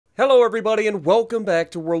Hello everybody and welcome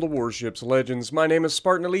back to World of Warships Legends. My name is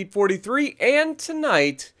Spartan Elite 43 and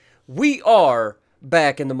tonight we are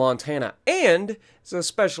back in the Montana. And it's a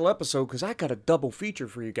special episode because I got a double feature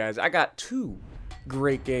for you guys. I got two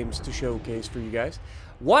great games to showcase for you guys.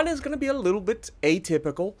 One is going to be a little bit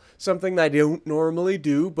atypical, something that I don't normally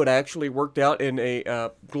do, but actually worked out in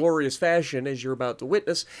a glorious fashion, as you're about to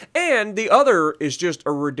witness. And the other is just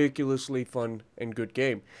a ridiculously fun and good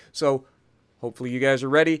game. So, hopefully you guys are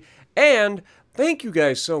ready. And thank you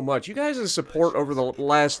guys so much. You guys' support over the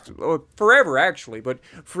last, forever actually, but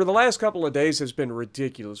for the last couple of days has been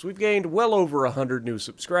ridiculous. We've gained well over 100 new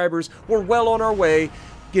subscribers. We're well on our way,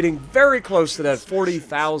 getting very close to that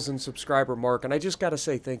 40,000 subscriber mark, and I just gotta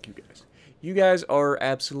say thank you guys. You guys are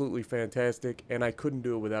absolutely fantastic, and I couldn't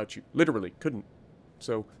do it without you. Literally, couldn't.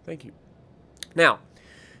 So, thank you. Now,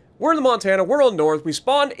 we're in the Montana, we're on north, we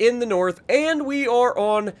spawned in the north, and we are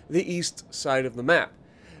on the east side of the map.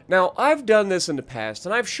 Now, I've done this in the past,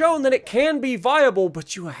 and I've shown that it can be viable,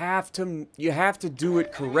 but you have to do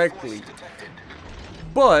it correctly.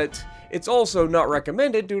 But it's also not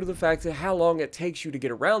recommended due to the fact that how long it takes you to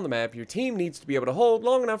get around the map. Your team needs to be able to hold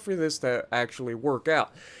long enough for this to actually work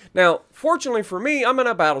out. Now, fortunately for me, I'm in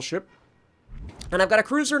a battleship, and I've got a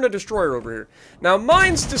cruiser and a destroyer over here. Now,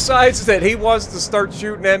 Mines decides that he wants to start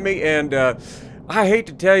shooting at me, and I hate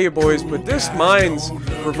to tell you, boys, but this Mines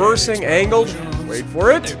reversing angled, wait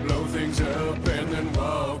for it,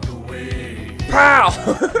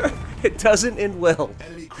 pow! It doesn't end well.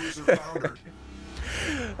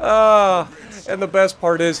 And the best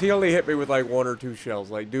part is, he only hit me with like 1 or 2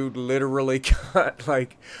 shells. Like, dude literally got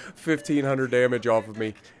like 1,500 damage off of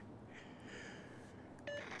me.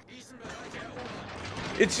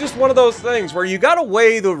 It's just one of those things where you gotta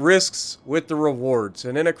weigh the risks with the rewards.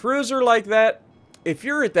 And in a cruiser like that, if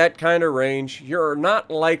you're at that kind of range, you're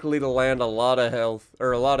not likely to land a lot of health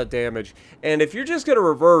or a lot of damage. And if you're just gonna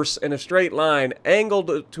reverse in a straight line,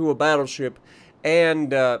 angled to a battleship,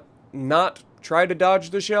 and not try to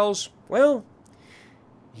dodge the shells, well,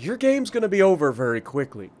 your game's gonna be over very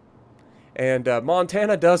quickly. And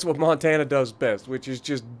Montana does what Montana does best, which is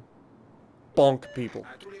just bonk people.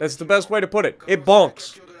 That's the best way to put it. It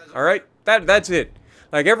bonks. Alright? That's it.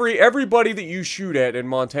 Like, everybody that you shoot at in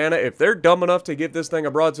Montana, if they're dumb enough to give this thing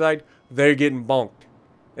a broadside, they're getting bonked.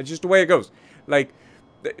 It's just the way it goes. Like,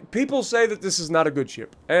 people say that this is not a good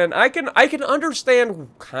ship. And I can understand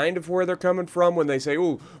kind of where they're coming from when they say,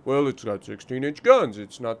 oh, well, it's got 16-inch guns.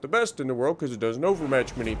 It's not the best in the world because it doesn't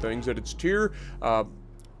overmatch many things at its tier.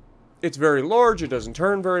 It's very large. It doesn't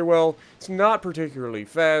turn very well. It's not particularly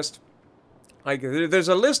fast. Like, there's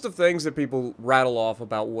a list of things that people rattle off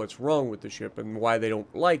about what's wrong with the ship and why they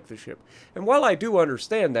don't like the ship. And while I do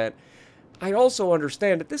understand that, I also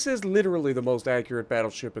understand that this is literally the most accurate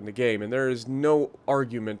battleship in the game, and there is no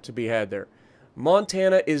argument to be had there.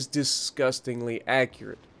 Montana is disgustingly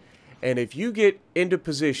accurate. And if you get into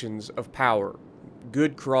positions of power,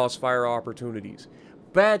 good crossfire opportunities,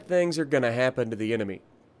 bad things are going to happen to the enemy.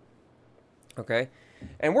 Okay?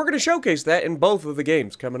 And we're going to showcase that in both of the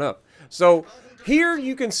games coming up. So, here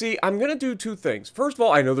you can see, I'm going to do two things. First of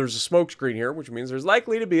all, I know there's a smoke screen here, which means there's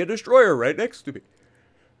likely to be a destroyer right next to me.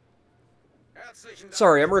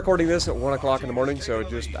 Sorry, I'm recording this at 1 o'clock in the morning, so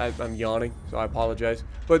I'm yawning, so I apologize.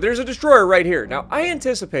 But there's a destroyer right here. Now, I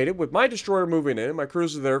anticipated, with my destroyer moving in and my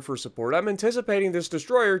cruiser there for support, I'm anticipating this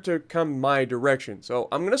destroyer to come my direction. So,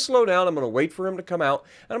 I'm going to slow down, I'm going to wait for him to come out,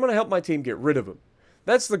 and I'm going to help my team get rid of him.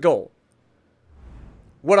 That's the goal.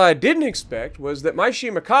 What I didn't expect was that my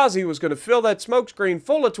Shimakaze was going to fill that smokescreen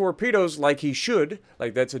full of torpedoes like he should.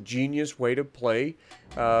 Like, that's a genius way to play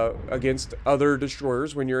against other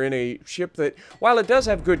destroyers when you're in a ship that, while it does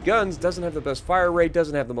have good guns, doesn't have the best fire rate,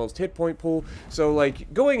 doesn't have the most hit point pool. So,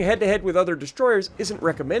 like, going head-to-head with other destroyers isn't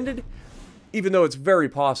recommended, even though it's very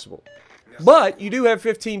possible. But you do have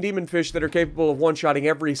 15 demon fish that are capable of one-shotting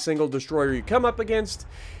every single destroyer you come up against,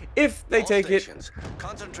 if they take it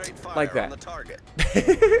like that.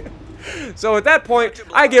 So at that point,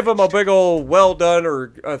 I give them a big ol' well done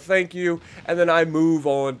or a thank you, and then I move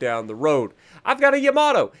on down the road. I've got a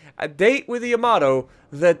Yamato, a date with a Yamato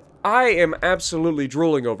that I am absolutely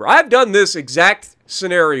drooling over. I've done this exact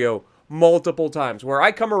scenario multiple times, where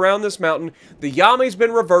I come around this mountain, the Yami's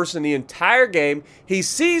been reversing the entire game, he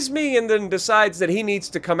sees me and then decides that he needs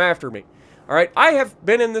to come after me. Alright, I have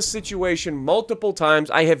been in this situation multiple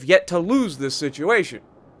times, I have yet to lose this situation.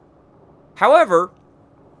 However,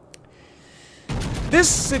 this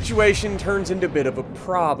situation turns into a bit of a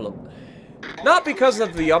problem. Not because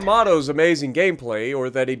of the Yamato's amazing gameplay, or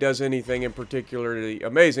that he does anything in particularly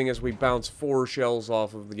amazing as we bounce 4 shells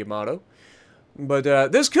off of the Yamato. But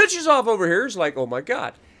this Kuchizov over here is like, oh my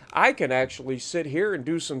god, I can actually sit here and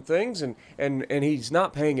do some things, and he's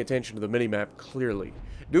not paying attention to the minimap, clearly.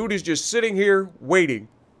 Dude is just sitting here, waiting.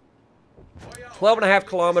 12.5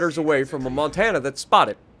 kilometers away from a Montana that's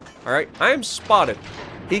spotted. Alright, I am spotted.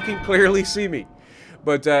 He can clearly see me.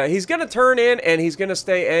 But he's going to turn in, and he's going to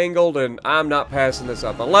stay angled, and I'm not passing this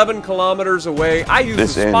up. 11 kilometers away. I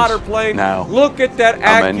use the spotter plane. Now. Look at that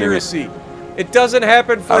accuracy. It doesn't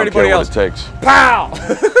happen for anybody else. It takes. Pow!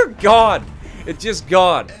 Gone. It's just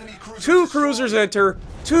gone. 2 cruisers enter,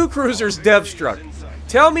 2 cruisers dev struck.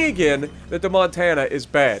 Tell me again that the Montana is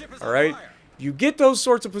bad, alright? You get those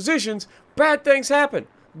sorts of positions, bad things happen.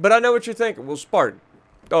 But I know what you're thinking. Well, Spartan,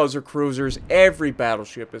 those are cruisers. Every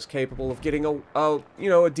battleship is capable of getting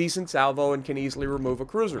a decent salvo and can easily remove a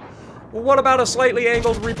cruiser. Well, what about a slightly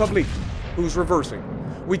angled Republic who's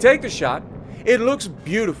reversing? We take the shot. It looks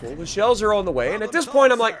beautiful. The shells are on the way. And at this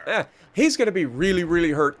point, I'm like, he's going to be really,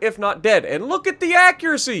 really hurt, if not dead. And look at the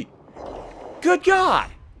accuracy. Good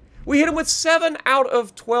God. We hit him with 7 out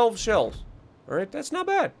of 12 shells. All right, that's not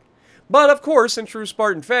bad. But, of course, in true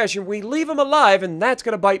Spartan fashion, we leave him alive, and that's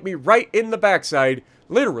going to bite me right in the backside,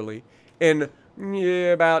 literally, in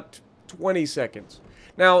about 20 seconds.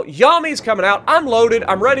 Now, Yami's coming out. I'm loaded.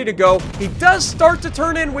 I'm ready to go. He does start to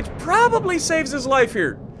turn in, which probably saves his life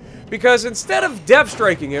here. Because instead of dev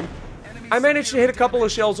striking him, I managed to hit a couple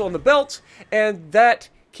of shells on the belt, and that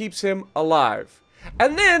keeps him alive.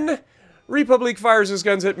 And then Republic fires his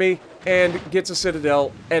guns at me and gets a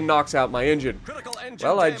Citadel and knocks out my engine.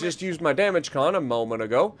 Well, I just used my damage con a moment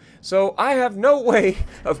ago, so I have no way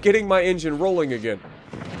of getting my engine rolling again.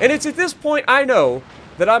 And it's at this point I know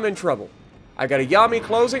that I'm in trouble. I got a Yami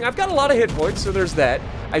closing. I've got a lot of hit points, so there's that.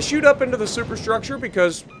 I shoot up into the superstructure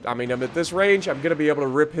because, I mean, I'm at this range. I'm going to be able to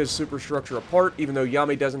rip his superstructure apart, even though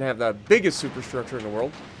Yami doesn't have the biggest superstructure in the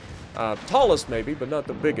world. Tallest, maybe, but not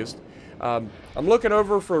the biggest. I'm looking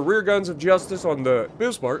over for rear guns of justice on the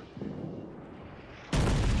Bismarck,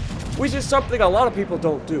 which is something a lot of people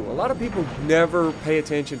don't do. A lot of people never pay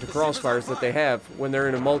attention to crossfires that they have when they're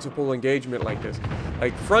in a multiple engagement like this.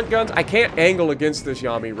 Like front guns, I can't angle against this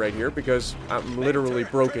Yami right here because I'm literally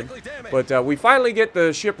broken. But we finally get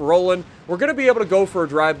the ship rolling. We're going to be able to go for a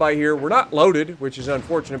drive-by here. We're not loaded, which is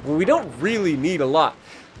unfortunate, but we don't really need a lot.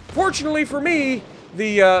 Fortunately for me,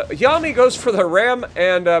 the Yami goes for the ram,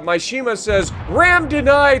 and my Shima says, "Ram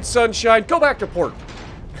denied, sunshine, go back to port."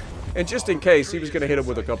 And just in case, he was going to hit him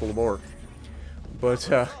with a couple more. But,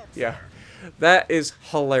 yeah, that is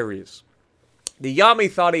hilarious. The Yami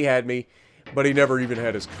thought he had me, but he never even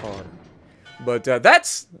had his con. But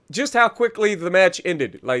that's just how quickly the match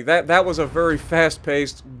ended. Like, that was a very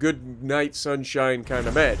fast-paced, good night sunshine kind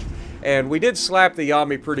of match. And we did slap the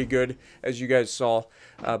Yami pretty good, as you guys saw.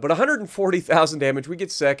 But 140,000 damage. We get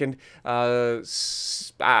second.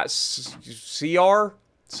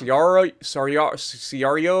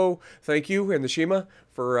 Ciario, thank you, and the Shima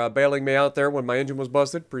for bailing me out there when my engine was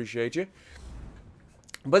busted. Appreciate you.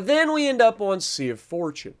 But then we end up on Sea of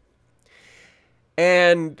Fortune.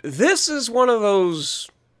 And this is one of those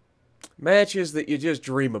matches that you just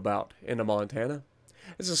dream about in a Montana.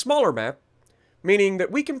 It's a smaller map, meaning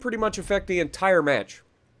that we can pretty much affect the entire match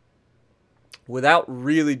without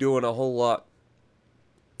really doing a whole lot.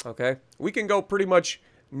 Okay? We can go pretty much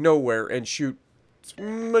nowhere and shoot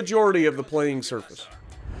majority of the playing surface.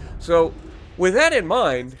 So, with that in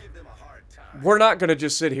mind, we're not going to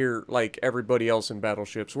just sit here like everybody else in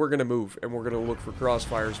battleships. We're going to move, and we're going to look for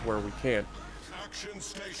crossfires where we can.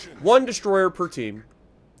 1 destroyer per team,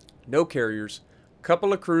 no carriers,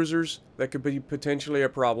 couple of cruisers that could be potentially a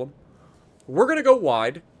problem. We're going to go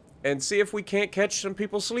wide and see if we can't catch some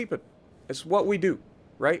people sleeping. It's what we do,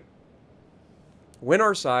 right? Win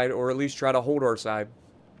our side, or at least try to hold our side.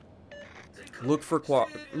 Look for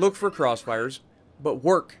crossfires, but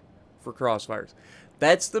work for crossfires.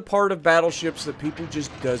 That's the part of battleships that people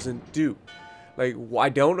just doesn't do. Like, I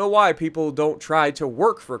don't know why people don't try to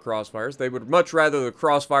work for crossfires. They would much rather the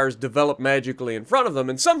crossfires develop magically in front of them,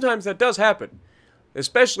 and sometimes that does happen.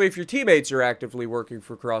 Especially if your teammates are actively working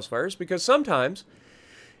for crossfires, because sometimes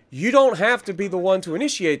you don't have to be the one to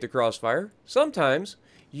initiate the crossfire. Sometimes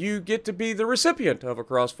you get to be the recipient of a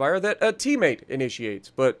crossfire that a teammate initiates.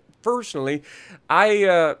 But personally,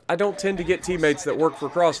 I don't tend to get teammates that work for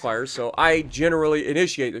crossfires, so I generally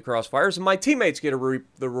initiate the crossfires, and my teammates get to reap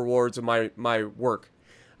the rewards of my work.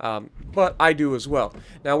 But I do as well.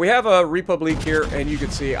 Now, we have a Republic here, and you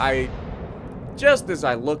can see just as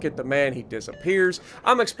I look at the man, he disappears.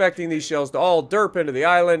 I'm expecting these shells to all derp into the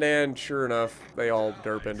island, and sure enough, they all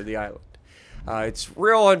derp into the island. It's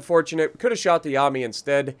real unfortunate. Could have shot the Yami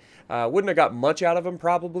instead. Wouldn't have got much out of him,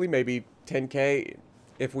 probably. Maybe 10k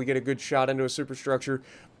if we get a good shot into a superstructure.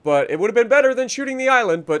 but it would have been better than shooting the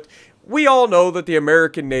island. But we all know that the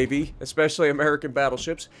American Navy, especially American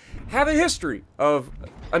battleships, have a history of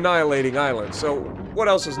annihilating islands. So what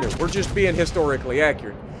else is new? We're just being historically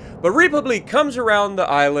accurate. But Republic comes around the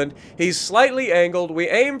island. He's slightly angled. We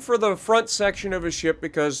aim for the front section of his ship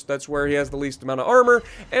because that's where he has the least amount of armor.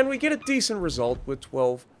 And we get a decent result with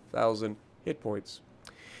 12,000 hit points.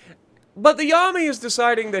 But the Yami is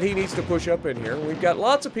deciding that he needs to push up in here. We've got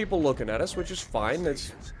lots of people looking at us, which is fine.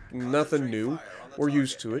 That's nothing new. We're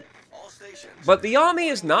used to it. But the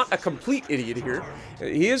Yami is not a complete idiot here.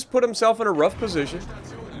 He has put himself in a rough position.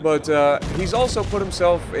 But he's also put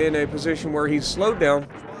himself in a position where he's slowed down.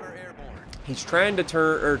 He's trying to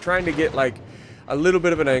turn, or trying to get like a little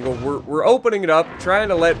bit of an angle. We're opening it up, trying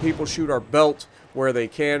to let people shoot our belt where they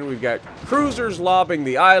can. We've got cruisers lobbing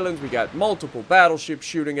the islands. We got multiple battleships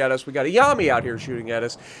shooting at us. We got a Yami out here shooting at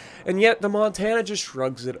us. And yet the Montana just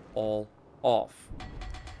shrugs it all off.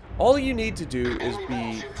 All you need to do is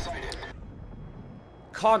be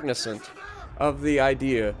cognizant of the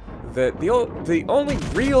idea that the only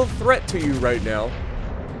real threat to you right now,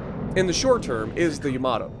 in the short term, is the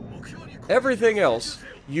Yamato. Everything else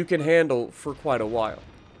you can handle for quite a while,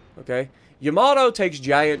 okay? Yamato takes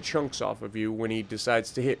giant chunks off of you when he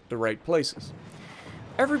decides to hit the right places.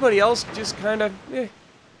 Everybody else just kind of,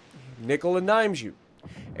 nickel and dimes you.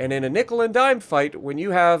 And in a nickel and dime fight, when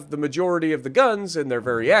you have the majority of the guns and they're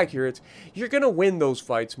very accurate, you're going to win those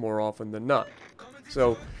fights more often than not.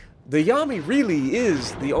 So the Yami really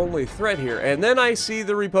is the only threat here. And then I see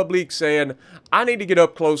the Republic saying, I need to get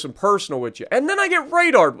up close and personal with you. And then I get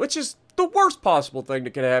radared, which is the worst possible thing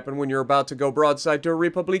that can happen when you're about to go broadside to a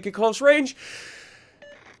Republic at close range.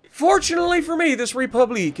 Fortunately for me, this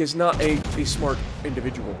Republic is not a smart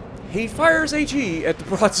individual. He fires HE at the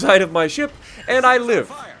broadside of my ship, and I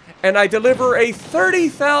live. And I deliver a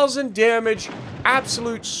 30,000 damage,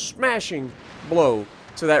 absolute smashing blow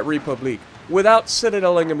to that Republic without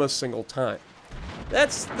citadeling him a single time.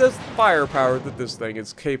 That's the firepower that this thing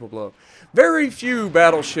is capable of. Very few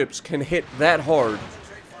battleships can hit that hard,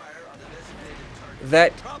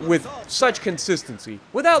 that with such consistency,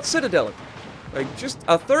 without citadeling. Like, just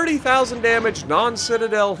a 30,000 damage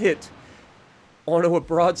non-citadel hit onto a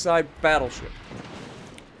broadside battleship.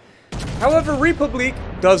 However, Republic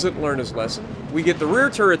doesn't learn his lesson. We get the rear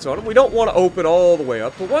turrets on him. We don't want to open all the way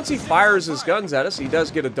up, but once he fires his guns at us, he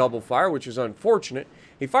does get a double fire, which is unfortunate.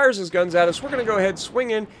 He fires his guns at us. We're going to go ahead,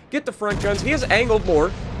 swing in, get the front guns. He has angled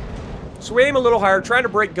more, so we aim a little higher, trying to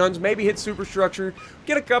break guns, maybe hit superstructure,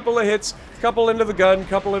 get a couple of hits, couple into the gun,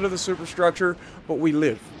 couple into the superstructure, but we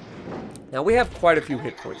live. Now, we have quite a few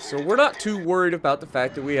hit points, so we're not too worried about the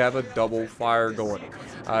fact that we have a double fire going.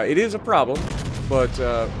 It is a problem, but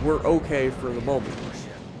we're okay for the moment.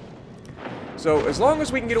 So, as long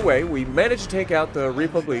as we can get away, we manage to take out the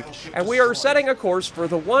Republic, and we are setting a course for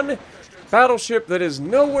the one battleship that is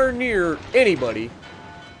nowhere near anybody,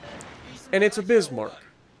 and it's a Bismarck.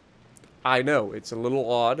 I know, it's a little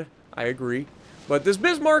odd, I agree, but this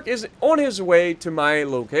Bismarck is on his way to my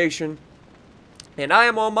location, and I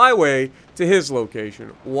am on my way to his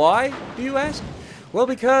location. Why, do you ask? Well,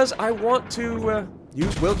 because I want to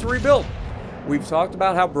use Will to Rebuild. We've talked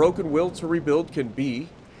about how broken Will to Rebuild can be,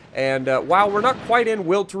 and while we're not quite in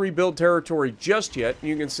Will to Rebuild territory just yet,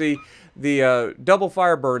 you can see the double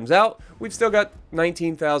fire burns out. We've still got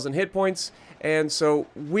 19,000 hit points, and so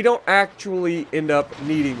we don't actually end up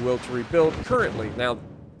needing Will to Rebuild currently. Now,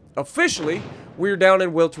 officially, we're down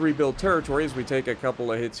in Will to Rebuild territory as we take a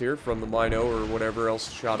couple of hits here from the Mino or whatever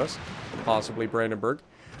else shot us, possibly Brandenburg.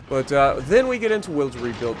 But then we get into Will to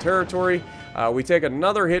Rebuild territory. We take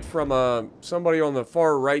another hit from somebody on the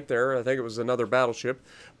far right there. I think it was another battleship.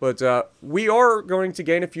 But we are going to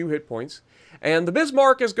gain a few hit points. And the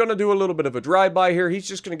Bismarck is going to do a little bit of a drive-by here. He's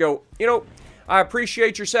just going to go, you know, I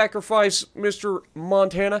appreciate your sacrifice, Mr.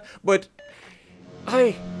 Montana, but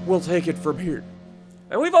I will take it from here.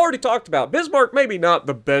 And we've already talked about Bismarck, maybe not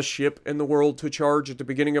the best ship in the world to charge at the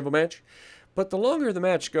beginning of a match. But the longer the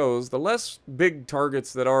match goes, the less big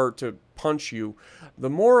targets that are to punch you, the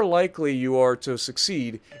more likely you are to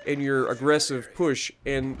succeed in your aggressive push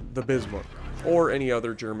in the Bismarck, or any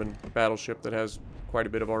other German battleship that has quite a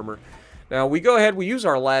bit of armor. Now, we go ahead, we use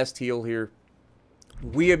our last heal here.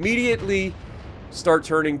 We immediately start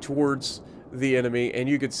turning towards the enemy, and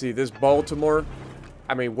you can see this Baltimore.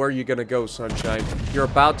 I mean, where are you going to go, Sunshine? You're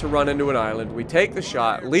about to run into an island. We take the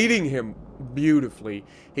shot, leading him beautifully.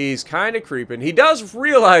 He's kind of creeping. He does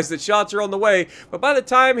realize that shots are on the way, but by the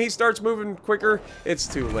time he starts moving quicker, it's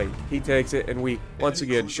too late. He takes it, and we, once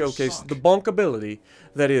again, showcase the bonkability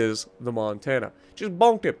that is the Montana. Just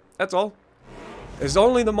bonked him. That's all. As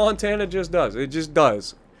only the Montana just does. It just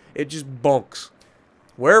does. it just bonks.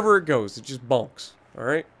 Wherever it goes, it just bonks.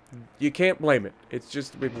 Alright? You can't blame it. It's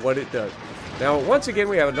just what it does. Now, once again,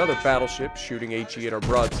 we have another battleship shooting HE at our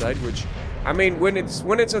broadside, which, I mean, when it's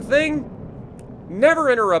a thing,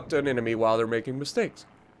 never interrupt an enemy while they're making mistakes.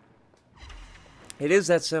 It is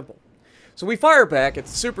that simple. So we fire back at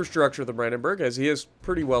the superstructure of the Brandenburg, as he is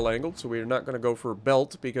pretty well angled, so we're not going to go for a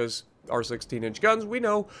belt, because our 16-inch guns, we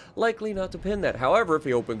know, likely not to pin that. However, if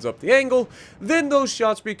he opens up the angle, then those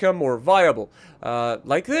shots become more viable.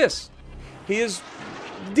 Like this. He is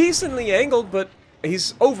decently angled, but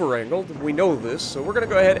he's over-angled. We know this, so we're going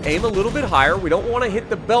to go ahead and aim a little bit higher. We don't want to hit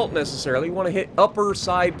the belt necessarily. We want to hit upper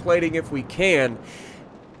side plating if we can.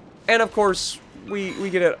 And, of course, we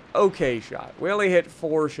get an okay shot. We only hit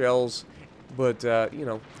 4 shells, but, you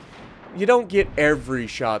know, you don't get every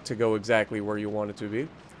shot to go exactly where you want it to be.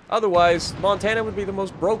 Otherwise, Montana would be the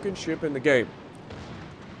most broken ship in the game.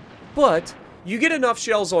 But you get enough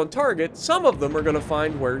shells on target, some of them are going to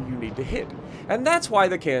find where you need to hit. And that's why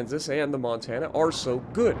the Kansas and the Montana are so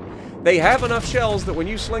good. They have enough shells that when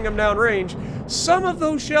you sling them downrange, some of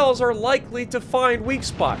those shells are likely to find weak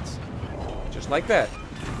spots. Just like that.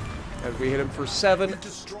 As we hit them for 7.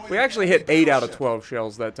 We actually hit 8 out of 12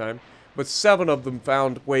 shells that time. But 7 of them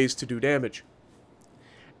found ways to do damage.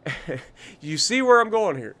 You see where I'm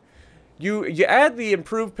going here. You add the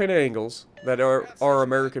improved pin angles that are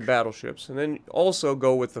American battleships, and then also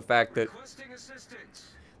go with the fact that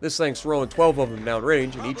this thing's throwing 12 of them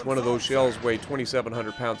downrange, and each one of those shells weigh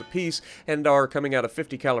 2,700 pounds apiece, and are coming out of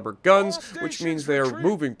 50 caliber guns, which means they are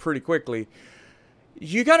moving pretty quickly.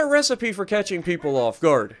 You got a recipe for catching people off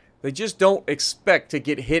guard. They just don't expect to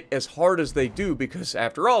get hit as hard as they do, because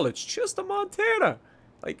after all, it's just a Montana.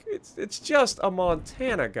 Like, it's just a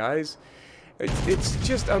Montana, guys. It's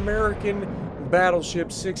just American battleship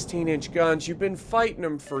 16-inch guns. You've been fighting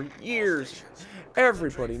them for years.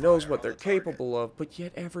 Everybody knows what they're capable of, but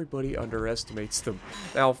yet everybody underestimates them.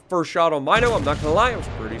 Now, first shot on Mino, I'm not gonna lie, I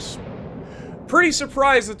was pretty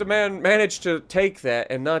surprised that the man managed to take that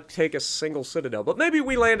and not take a single citadel. But maybe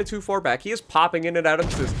we landed too far back. He is popping in and out of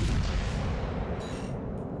the system.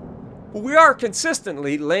 But we are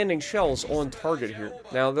consistently landing shells on target here.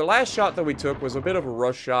 Now, the last shot that we took was a bit of a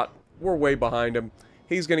rush shot. We're way behind him.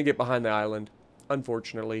 He's going to get behind the island.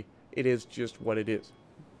 Unfortunately, it is just what it is.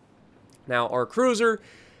 Now, our cruiser,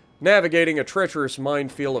 navigating a treacherous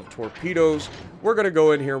minefield of torpedoes. We're going to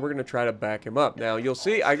go in here. We're going to try to back him up. Now, you'll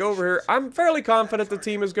see, I go over here. I'm fairly confident the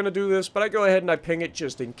team is going to do this, but I go ahead and I ping it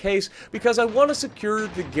just in case, because I want to secure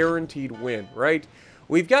the guaranteed win, right?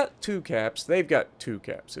 We've got 2 caps. They've got 2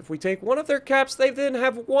 caps. If we take one of their caps, they then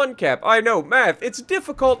have 1 cap. I know, math, it's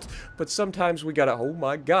difficult, but sometimes we gotta, oh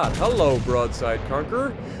my god. Hello, Broadside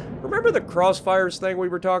Conqueror. Remember the crossfires thing we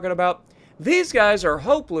were talking about? These guys are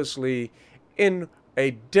hopelessly in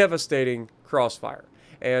a devastating crossfire.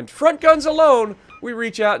 And front guns alone, we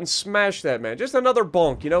reach out and smash that man. Just another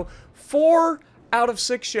bonk, you know? 4 out of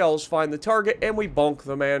 6 shells find the target, and we bonk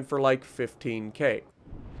the man for like 15k.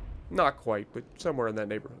 Not quite, but somewhere in that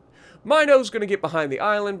neighborhood. Mino's going to get behind the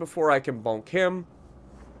island before I can bonk him.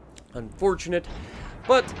 Unfortunate.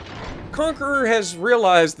 But Conqueror has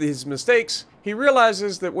realized his mistakes. He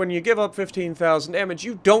realizes that when you give up 15,000 damage,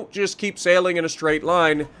 you don't just keep sailing in a straight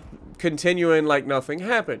line, continuing like nothing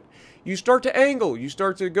happened. You start to angle. You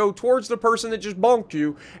start to go towards the person that just bonked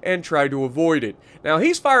you and try to avoid it. Now,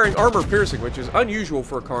 he's firing armor piercing, which is unusual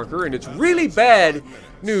for a Conqueror, and it's really bad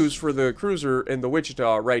news for the cruiser in the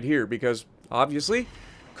Wichita right here, because, obviously,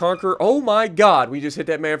 Conqueror, oh my god, we just hit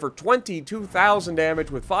that man for 22,000 damage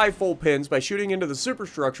with 5 full pins by shooting into the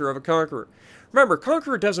superstructure of a Conqueror. Remember,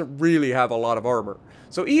 Conqueror doesn't really have a lot of armor,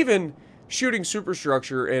 so even shooting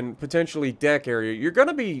superstructure and potentially deck area, you're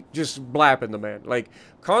gonna be just blapping the man. Like,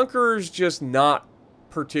 Conqueror's just not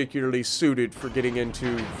particularly suited for getting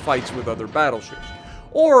into fights with other battleships.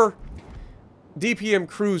 Or DPM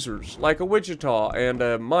cruisers, like a Wichita, and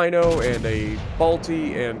a Mino, and a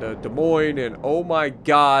Balti, and a Des Moines, and oh my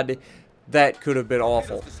god, that could have been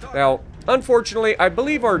awful. Now, unfortunately, I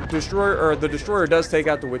believe our destroyer, or the destroyer does take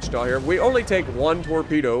out the Wichita here. We only take 1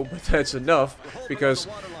 torpedo, but that's enough, because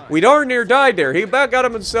we darn near died there. He about got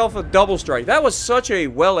himself a double strike. That was such a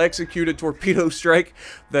well-executed torpedo strike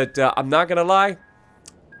that, I'm not gonna lie,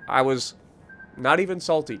 I was not even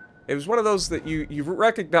salty. It was one of those that you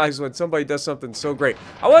recognize when somebody does something so great.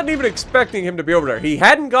 I wasn't even expecting him to be over there. He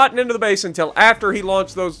hadn't gotten into the base until after he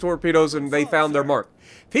launched those torpedoes and they found their mark.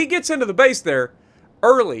 If he gets into the base there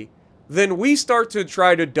early, then we start to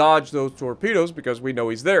try to dodge those torpedoes because we know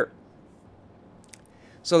he's there.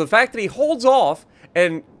 So the fact that he holds off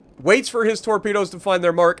and waits for his torpedoes to find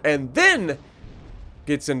their mark and then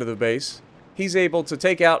gets into the base he's able to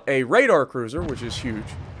take out a radar cruiser, which is huge,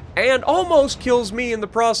 and almost kills me in the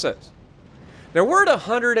process. Now, we're at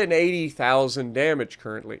 180,000 damage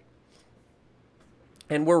currently.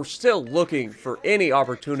 And we're still looking for any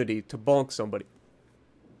opportunity to bonk somebody.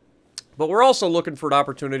 But we're also looking for an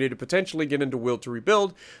opportunity to potentially get into Will to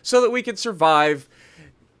Rebuild so that we can survive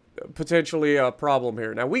potentially a problem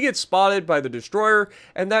here. Now, we get spotted by the destroyer,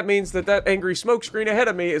 and that means that that angry smoke screen ahead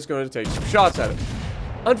of me is going to take some shots at him.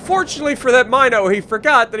 Unfortunately for that Mino, he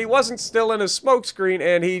forgot that he wasn't still in his smoke screen,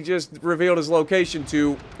 and he just revealed his location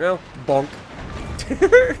to, well, bonk.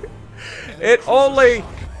 It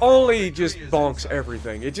only just bonks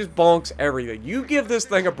everything. It just bonks everything. You give this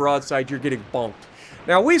thing a broadside, you're getting bonked.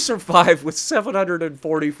 Now, we survived with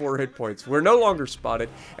 744 hit points. We're no longer spotted,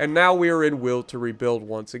 and now we are in Will to Rebuild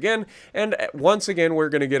once again. And once again, we're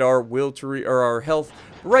going to get our our health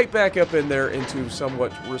right back up in there into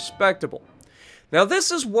somewhat respectable. Now, this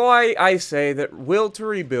is why I say that Will to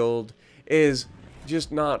Rebuild is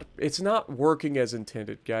just not, it's not working as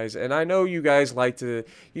intended, guys. And I know you guys like to,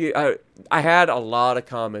 I had a lot of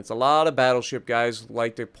comments, a lot of Battleship guys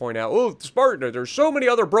like to point out, oh, Spartan, there's so many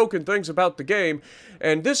other broken things about the game,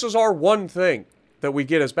 and this is our one thing that we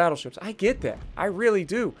get as Battleships. I get that. I really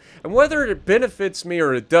do. And whether it benefits me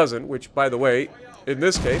or it doesn't, which, by the way, in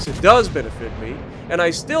this case, it does benefit me, and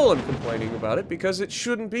I still am complaining about it because it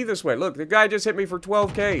shouldn't be this way. Look, the guy just hit me for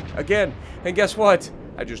 12k again, and guess what?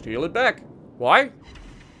 I just heal it back. Why?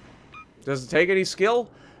 Does it take any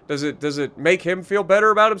skill? Does it make him feel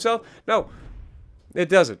better about himself? No, it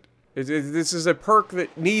doesn't. This is a perk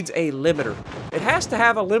that needs a limiter. It has to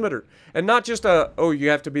have a limiter, and not just a, oh, you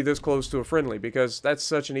have to be this close to a friendly, because that's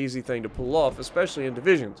such an easy thing to pull off, especially in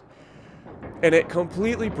divisions. And it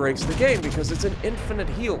completely breaks the game because it's an infinite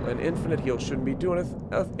heal. An infinite heal shouldn't be doing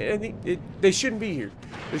they shouldn't be here.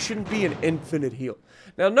 There shouldn't be an infinite heal.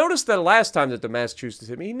 Now, notice that last time that the Massachusetts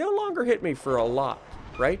hit me, he no longer hit me for a lot,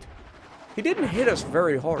 right? He didn't hit us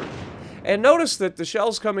very hard. And notice that the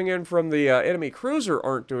shells coming in from the enemy cruiser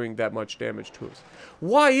aren't doing that much damage to us.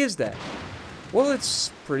 Why is that? Well,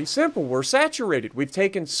 it's pretty simple. We're saturated. We've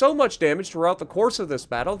taken so much damage throughout the course of this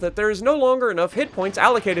battle that there is no longer enough hit points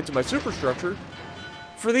allocated to my superstructure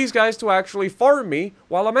for these guys to actually farm me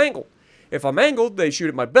while I'm angled. If I'm angled, they shoot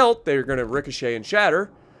at my belt, they're going to ricochet and shatter.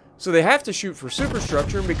 So they have to shoot for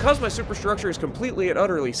superstructure, and because my superstructure is completely and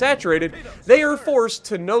utterly saturated, they are forced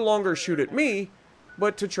to no longer shoot at me,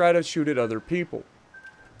 but to try to shoot at other people.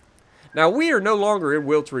 Now, we are no longer in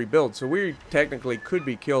Will to Rebuild, so we technically could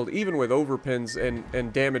be killed even with overpins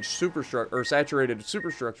and damaged superstructure, or saturated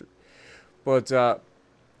superstructure. But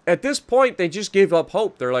at this point, they just gave up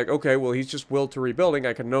hope. They're like, okay, well, he's just Will to Rebuilding.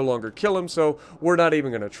 I can no longer kill him, so we're not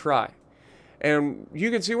even going to try. And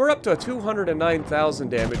you can see we're up to 209,000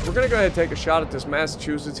 damage. We're going to go ahead and take a shot at this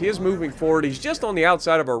Massachusetts. He is moving forward. He's just on the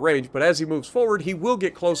outside of our range, but as he moves forward, he will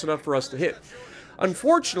get close enough for us to hit.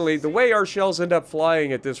 Unfortunately, the way our shells end up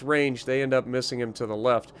flying at this range, they end up missing him to the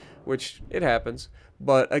left, which it happens.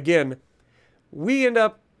 But again, we end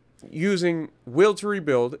up using Will to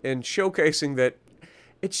Rebuild and showcasing that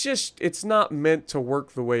it's not meant to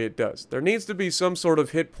work the way it does. There needs to be some sort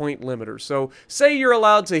of hit point limiter. So, say you're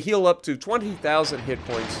allowed to heal up to 20,000 hit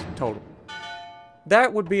points total.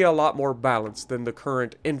 That would be a lot more balanced than the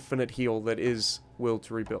current infinite heal that is Will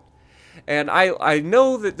to Rebuild. And I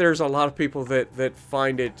know that there's a lot of people that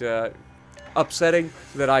find it upsetting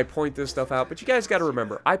that I point this stuff out, but you guys got to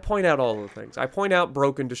remember, I point out all the things. I point out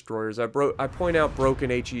broken destroyers. I point out broken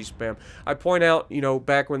HE spam. I point out, you know,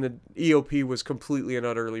 back when the EOP was completely and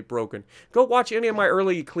utterly broken. Go watch any of my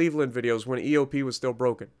early Cleveland videos when EOP was still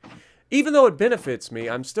broken. Even though it benefits me,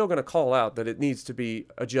 I'm still going to call out that it needs to be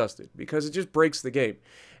adjusted because it just breaks the game.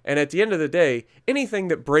 And at the end of the day, anything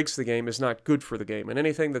that breaks the game is not good for the game. And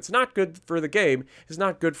anything that's not good for the game is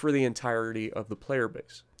not good for the entirety of the player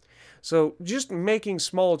base. So just making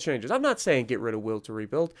small changes. I'm not saying get rid of Will to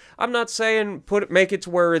Rebuild. I'm not saying make it to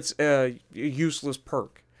where it's a useless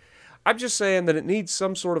perk. I'm just saying that it needs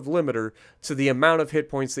some sort of limiter to the amount of hit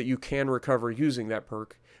points that you can recover using that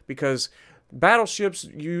perk. Because battleships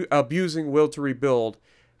abusing Will to Rebuild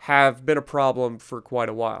have been a problem for quite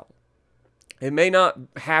a while. It may not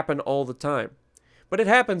happen all the time, but it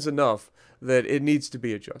happens enough that it needs to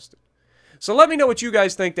be adjusted. So let me know what you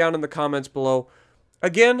guys think down in the comments below.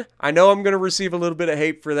 Again, I know I'm going to receive a little bit of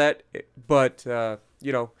hate for that, but,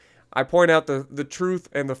 you know, I point out the truth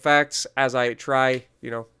and the facts as I try,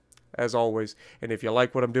 you know, as always. And if you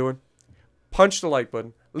like what I'm doing, punch the like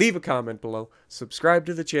button, leave a comment below, subscribe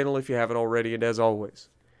to the channel if you haven't already, and as always,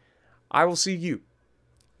 I will see you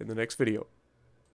in the next video.